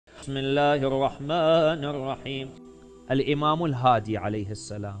Bismillahir Rahmanir Rahim. Al-Imam Al-Hadi alayhi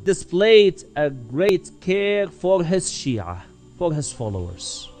salam displayed a great care for his shia, for his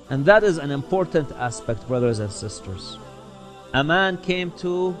followers. And that is an important aspect, brothers and sisters. A man came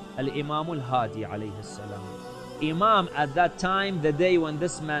to Al-Imam Al-Hadi alayhi salam. Imam at that time, the day when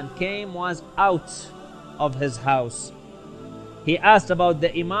this man came, was out of his house. He asked about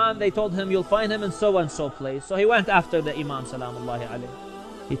the Imam. They told him, you'll find him in so and so place. So he went after the Imam salamullahi alayhi.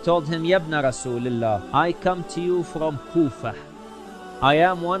 He told him, Yabna Rasulillah, I come to you from Kufa. I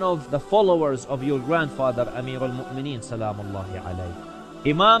am one of the followers of your grandfather Amir al-Mu'mineen salamullahi alayhi.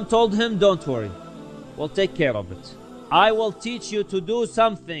 Imam told him, don't worry, we'll take care of it. I will teach you to do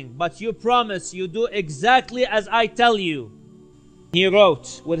something, but you promise you do exactly as I tell you. He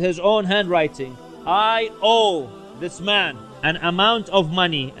wrote with his own handwriting, I owe this man an amount of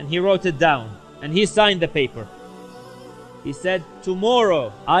money, and he wrote it down and he signed the paper. He said,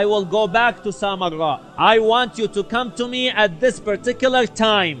 tomorrow I will go back to Samarra. I want you to come to me at this particular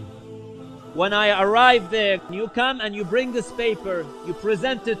time. When I arrive there, you come and you bring this paper, you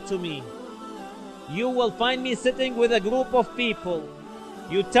present it to me. You will find me sitting with a group of people.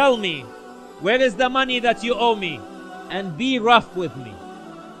 You tell me, where is the money that you owe me? And be rough with me.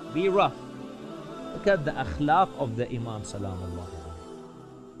 Be rough. Look at the akhlaq of the Imam salamullahi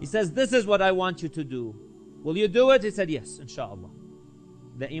alayhi. He says, this is what I want you to do. Will you do it? He said, yes, inshallah.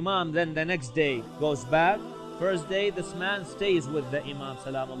 The Imam then the next day goes back. First day, this man stays with the Imam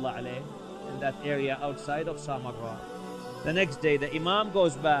salamullahi alayhi in that area outside of Samarra. The next day, the Imam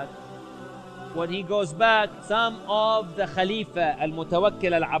goes back. When he goes back, some of the Khalifa,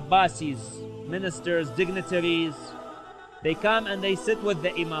 al-Mutawakkil al-Abbasid, ministers, dignitaries, they come and they sit with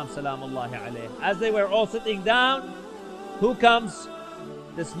the Imam salamullahi alayhi. As they were all sitting down, who comes?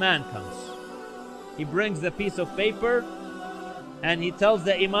 This man comes. He brings the piece of paper and he tells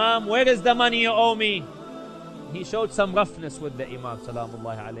the Imam, where is the money you owe me? He showed some roughness with the Imam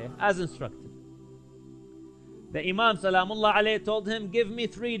salamullahi alayhi as instructed. The Imam salamullahi alayhi told him, give me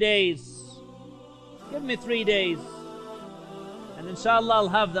 3 days. Give me 3 days. And inshallah I'll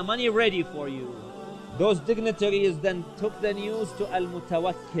have the money ready for you. Those dignitaries then took the news to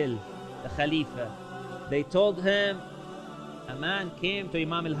al-Mutawakkil, the Khalifa. They told him, a man came to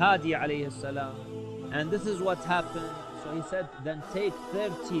Imam Al-Hadi alayhi salam, and this is what happened. So he said, then take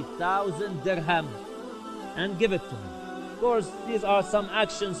 30,000 dirham and give it to him. Of course, these are some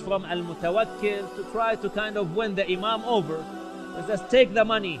actions from Al-Mutawakkil to try to kind of win the Imam over. He says, take the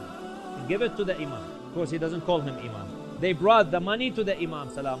money and give it to the Imam. Of course, he doesn't call him Imam. They brought the money to the Imam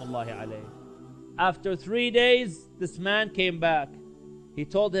salamullahi alayhi. After 3 days, this man came back. He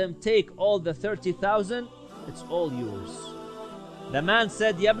told him, take all the 30,000, it's all yours. The man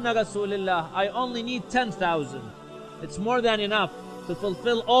said, Yabna Rasulillah, I only need 10,000. It's more than enough to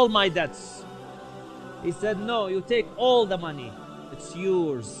fulfill all my debts. He said, no, you take all the money. It's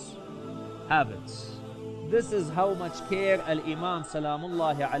yours. Have it. This is how much care Al-Imam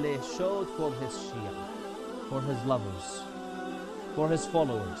salamullahi alayhi showed for his shia, for his lovers, for his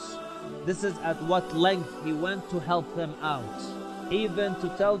followers. This is at what length he went to help them out, even to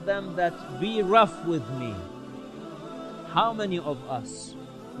tell them that be rough with me. How many of us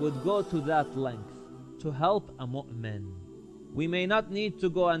would go to that length to help a mu'min? We may not need to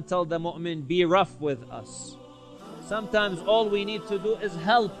go and tell the mu'min, be rough with us. Sometimes all we need to do is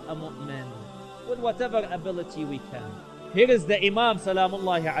help a mu'min with whatever ability we can. Here is the Imam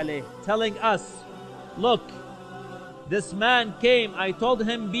salamullahi alayhi telling us, look, this man came, I told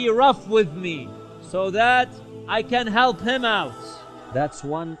him be rough with me so that I can help him out. That's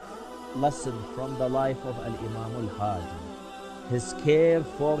one lesson from the life of Al-Imam Al-Hadi. His care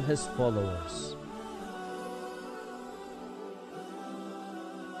for his followers.